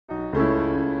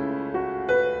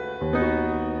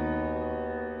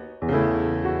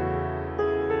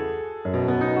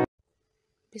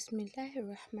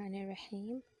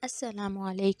Bismillahirrahmanirrahim. Assalamu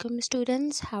alaikum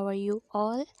students. How are you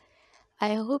all?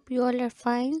 I hope you all are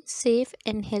fine, safe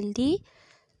and healthy.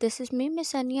 This is me,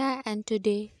 Miss Anya, and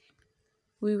today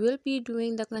we will be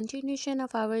doing the continuation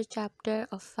of our chapter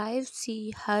of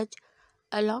 5C Hajj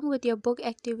along with your book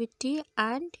activity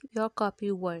and your copy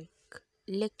work.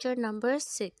 Lecture number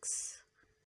 6.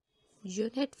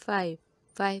 Unit 5.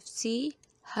 5C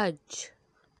Hajj.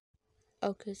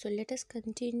 Okay, so let us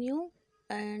continue.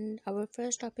 And our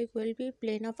first topic will be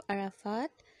Plain of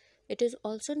Arafat. It is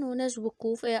also known as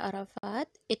Wukuf-e-Arafat.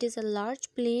 It is a large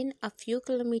plain a few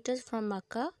kilometers from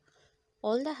Makkah.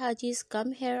 All the Hajis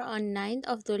come here on 9th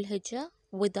of Dhul Hijjah.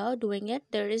 Without doing it,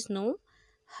 there is no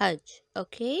Hajj.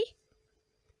 Okay?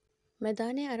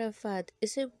 मैदान Arafat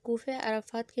इसे वकूफ़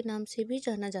Arafat के नाम से भी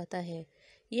जाना जाता है।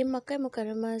 ये मक्का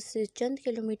मुकर्रमा से चंद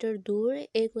किलोमीटर दूर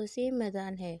एक वसी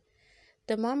मैदान है।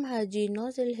 तमाम हाजी 9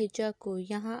 ज़िलहिज्जा को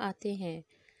यहाँ आते हैं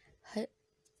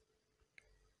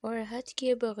और हज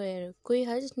किए बगैर कोई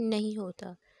हज नहीं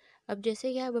होता। अब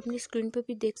जैसे कि आप अपनी स्क्रीन पर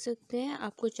भी देख सकते हैं,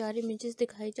 आपको 4 इमेजेस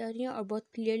दिखाई जा रही हैं और बहुत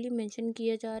क्लियरली मेंशन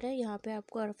किया जा रहा है। यहाँ पे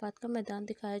आपको अराफात का मैदान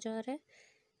दिखाया जा रहा है,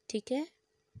 ठीक है।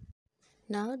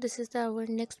 Now this is our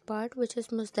next part, which is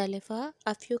Muzdalifa.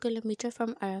 A few kilometers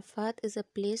from Arafat is a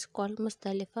place called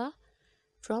Muzdalifa.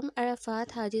 From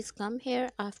Arafat, Hajis come here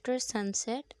after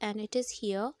sunset, and it is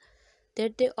here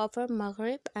that they offer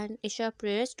Maghrib and Isha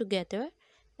prayers together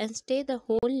and stay the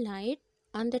whole night.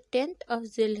 On the 10th of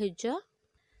Zilhijjah,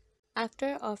 after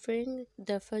offering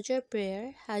the Fajr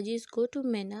prayer, Hajis go to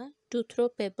Mina to throw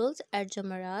pebbles at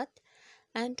Jamarat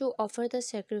and to offer the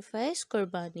sacrifice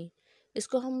Qurbani.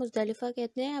 इसको हम Muzdalifah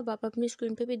कहते हैं। अब आप अपनी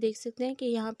screen पे भी देख सकते हैं कि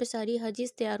यहाँ पे सारी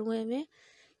हाजीज़ तैयार हुए हैं,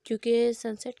 क्योंकि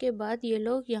सनसेट के बाद ये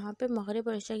लोग यहाँ पे मगरिब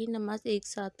और इशा की नमाज़ एक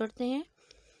साथ पढ़ते हैं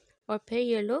और फिर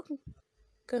ये लोग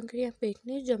कंकरियाँ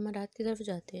फेंकने जमरात की तरफ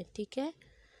जाते हैं, ठीक है।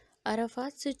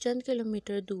 अराफात से चंद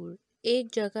किलोमीटर दूर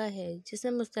एक जगह है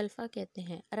जिसे मुज़दलिफ़ा कहते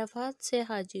हैं। अराफात से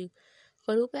हाजी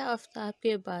ग़ुरूब आफ्ताब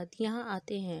के बाद यहाँ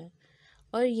आते हैं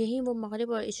और यहीं वो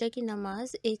मगरिब और इशा की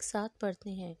नमाज़ एक साथ पढ़ते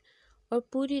हैं और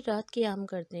पूरी रात क़ियाम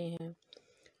करते हैं।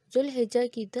 ज़ुल्हिज्जा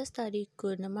की 10 तारीख को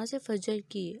नमाज फ़जर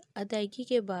की अदायगी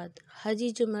के बाद हाजी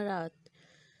जमरात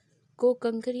को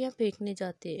कंकरियाँ फेंकने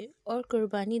जाते और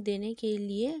कुर्बानी देने के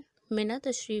लिए मिना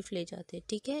तशरीफ़ ले जाते,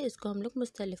 ठीक है। इसको हम लोग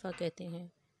मुज़दलिफ़ा कहते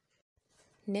हैं।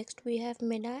 Next we have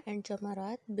Mina and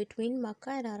जमरात. Between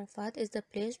Mecca and Arafat is the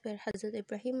place where हज़रत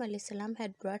इब्राहीम अलैहिस्सलाम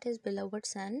हैड ब्रॉट हिज बिलवड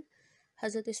सन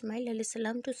हज़रत इस्माइल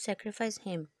अलैहिस्सलाम to sacrifice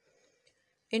him.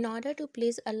 In order to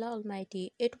please Allah Almighty,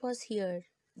 it was here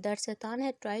that Satan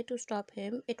had tried to stop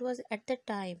him. It was at the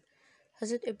time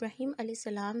Hazrat Ibrahim alayhi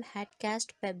salam had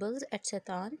cast pebbles at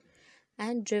Satan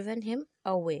and driven him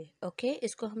away. Okay,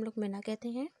 इसको हम लोग मिना कहते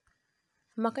हैं।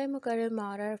 मक्का मुकर्रमा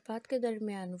और Arafat के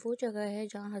दरमियान वो जगह है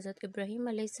जहाँ हज़रत इब्राहीम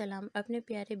अलैहि सलाम अपने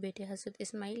प्यारे बेटे हज़रत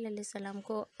इस्माइल अलैहि सलाम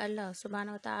को अल्लाह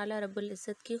सुब्हानहू व तआला रब्बुल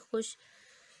इज़्ज़त की खुश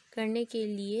करने के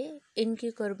लिए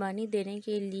इनकी कुर्बानी देने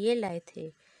के लिए लाए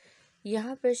थे।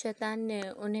 यहाँ पर शैतान ने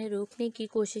उन्हें रोकने की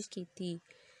कोशिश की थी।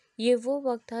 ये वो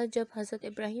वक्त था जब हज़रत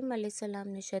इब्राहीम अलैहिस्सलाम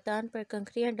ने शैतान पर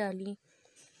कंकरियाँ डाली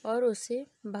और उसे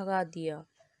भगा दिया।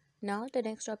 Now the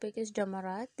next topic is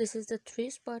Jamarat. This is the 3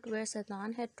 spot where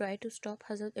Satan had tried to stop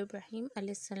Hazrat Ibrahim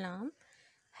अलैहिस्सलाम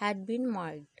had been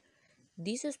marked.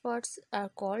 These spots are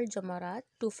called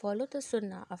Jamarat. To follow the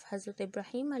sunnah of Hazrat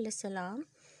Ibrahim अलैहिस्सलाम,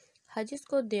 Hajis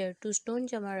go there to stone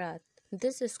Jamarat.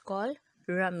 This is called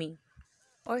Rami.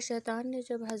 और शैतान ने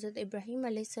जब हज़रत इब्राहीम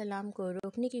अलैहिस्सलाम को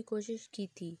रोकने की कोशिश की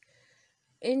थी,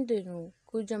 इन दिनों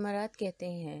को जमरात कहते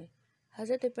हैं।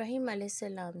 हज़रत इब्राहीम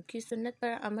अलैहिस्सलाम की सुन्नत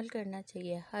पर अमल करना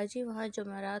चाहिए। हाजी वहाँ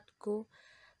जमरात को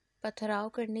पथराव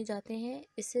करने जाते हैं,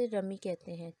 इसे रमी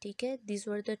कहते हैं, ठीक है। These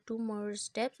were the 2 more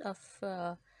steps of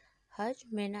हज,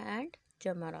 मिना एंड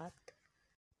जमरात।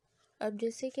 अब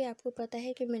जैसे कि आपको पता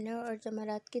है कि मिना और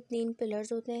जमरात के 3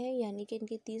 पिलर्स होते हैं, यानी कि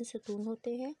इनके 3 सतून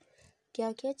होते हैं।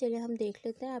 क्या क्या, चलिए हम देख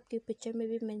लेते हैं। आपकी पिक्चर में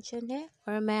भी मेंशन है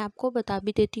और मैं आपको बता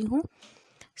भी देती हूँ।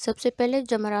 सबसे पहले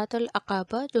जमरात अल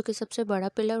अक़ाबा, जो कि सबसे बड़ा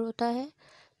पिलर होता है,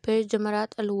 फिर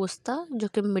जमरात अल वुस्ता, जो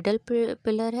कि मिडल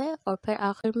पिलर है, और फिर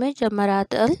आखिर में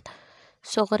जमरात अल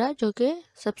सग़रा, जो कि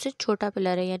सबसे छोटा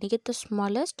पिलर है, यानी कि द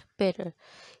स्मॉलेस्ट पिलर।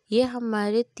 ये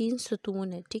हमारे 3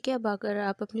 सतून है, ठीक है। अब अगर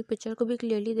आप अपनी पिक्चर को भी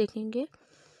क्लियरली देखेंगे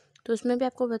तो उसमें भी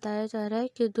आपको बताया जा रहा है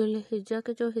कि दुल हिज्जा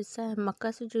का जो हिस्सा है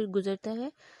मक्का से जो गुजरता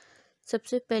है,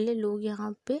 सबसे पहले लोग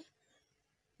यहाँ पे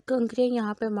कंकरियाँ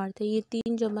यहाँ पे मारते हैं। ये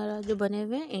 3 जमरात जो बने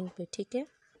हुए हैं इन पे, ठीक है।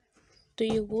 तो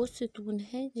ये वो सतून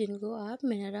हैं जिनको आप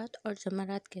मिनारात और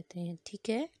जमरात कहते हैं, ठीक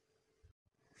है।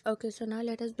 Okay, so now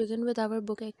let us begin with our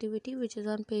book activity which is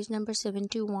on page number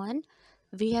 71.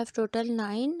 We have total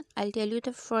 9. I tell you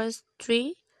the first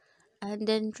 3 and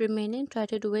then remaining try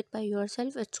to do it by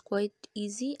yourself. It's quite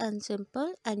easy and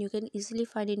simple, and you can easily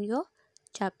find in your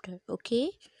chapter.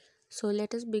 Okay, so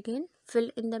let us begin. Fill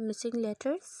in the missing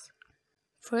letters.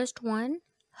 First one,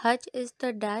 Hajj is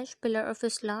the dash pillar of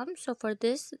Islam. So for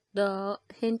this, the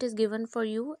hint is given for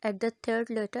you at the third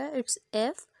letter. It's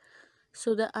F.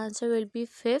 So the answer will be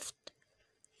fifth.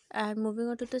 And moving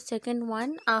on to the second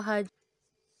one, a Hajj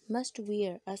must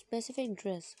wear a specific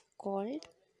dress called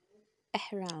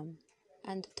ihram.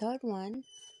 And the third one,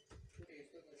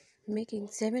 making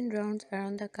 7 rounds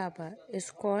around the Kaaba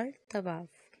is called tawaf.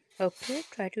 Okay,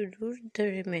 try to do the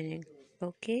remaining.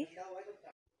 Okay.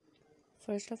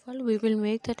 First of all, we will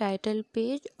make the title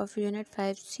page of Unit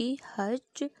 5C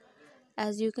Hajj,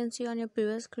 as you can see on your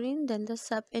previous screen, then the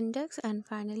sub index, and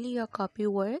finally your copy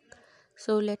work.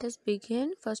 So let us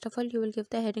begin. First of all, you will give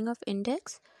the heading of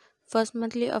index, first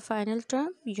monthly or final term,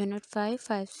 Unit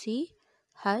 5C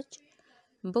Hajj.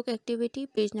 Book activity,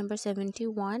 page number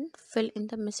 71. Fill in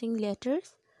the missing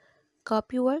letters.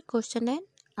 Copy work, question and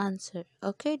answer.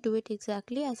 Okay, do it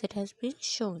exactly as it has been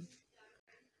shown.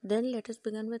 Then let us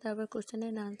begin with our question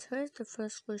and answers. The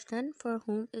first question, for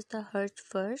whom is the Hajj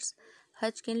first?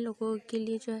 Hajj किन लोगों के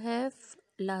लिए जो है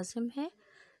लाजिम है?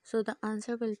 So the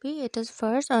answer will be, it is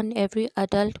first on every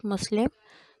adult Muslim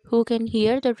who can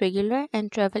hear the regular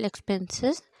and travel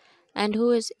expenses and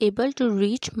who is able to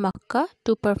reach Makkah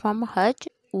to perform Hajj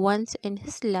once in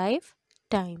his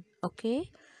lifetime. Okay.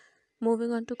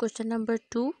 Moving on to question number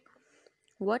 2.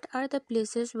 What are the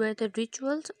places where the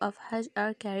rituals of Hajj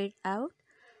are carried out?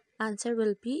 Answer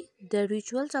will be, the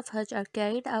rituals of Hajj are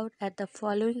carried out at the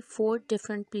following 4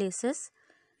 different places.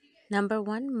 Number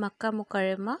 1, Makkah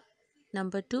Mukarramah.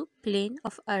 Number 2, Plain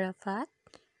of Arafat.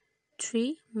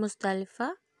 3,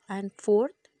 Muzdalifah. And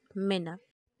 4th, Mina.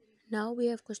 Now we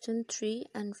have question 3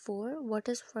 and 4. What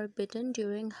is forbidden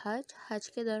during Hajj? Hajj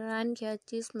के दौरान क्या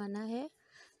चीज़ मना है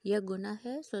या गुनाह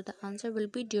है? So the answer will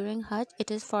be, during Hajj it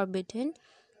is forbidden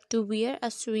to wear a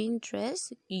serene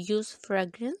dress, use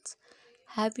fragrance,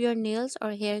 have your nails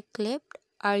or hair clipped,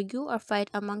 argue or fight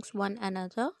amongst one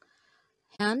another,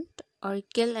 hunt or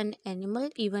kill an animal,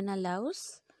 even a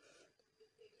louse.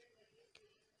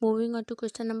 Moving on to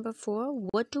question number 4.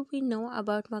 What do we know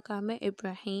about Maqam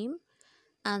Ibrahim?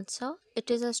 Answer, it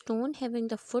is a stone having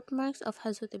the footmarks of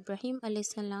Hazrat Ibrahim alayhi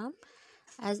salam,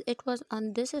 as it was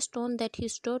on this stone that he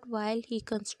stood while he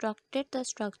constructed the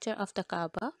structure of the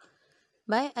Kaaba.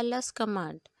 By Allah's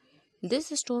command, this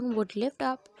stone would lift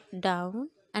up, down,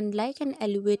 and like an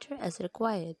elevator as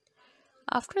required.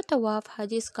 After tawaf,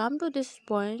 Hajis come to this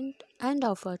point and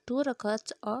offer 2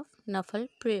 rakats of nafal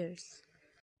prayers.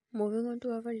 Moving on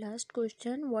to our last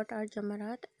question, what are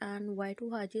Jamarat and why do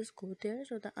Hajis go there?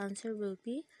 So the answer will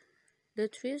be, the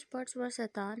 3 spots where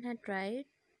Satan had tried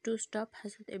to stop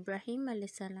Hazrat Ibrahim alayhi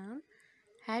salam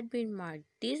had been marked.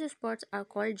 These spots are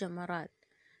called Jamarat.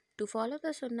 To follow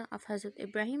the sunnah of Hazrat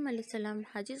Ibrahim alayhi salam,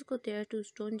 Hajis go there to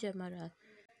stone Jamarat.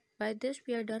 By this,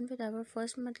 we are done with our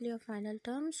first monthly of final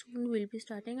term. Soon we'll be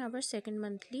starting our second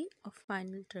monthly of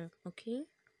final term. Okay.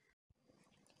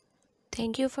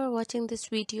 Thank you for watching this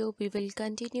video. We will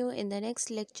continue in the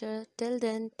next lecture. Till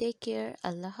then, take care.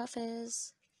 Allah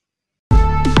Hafiz.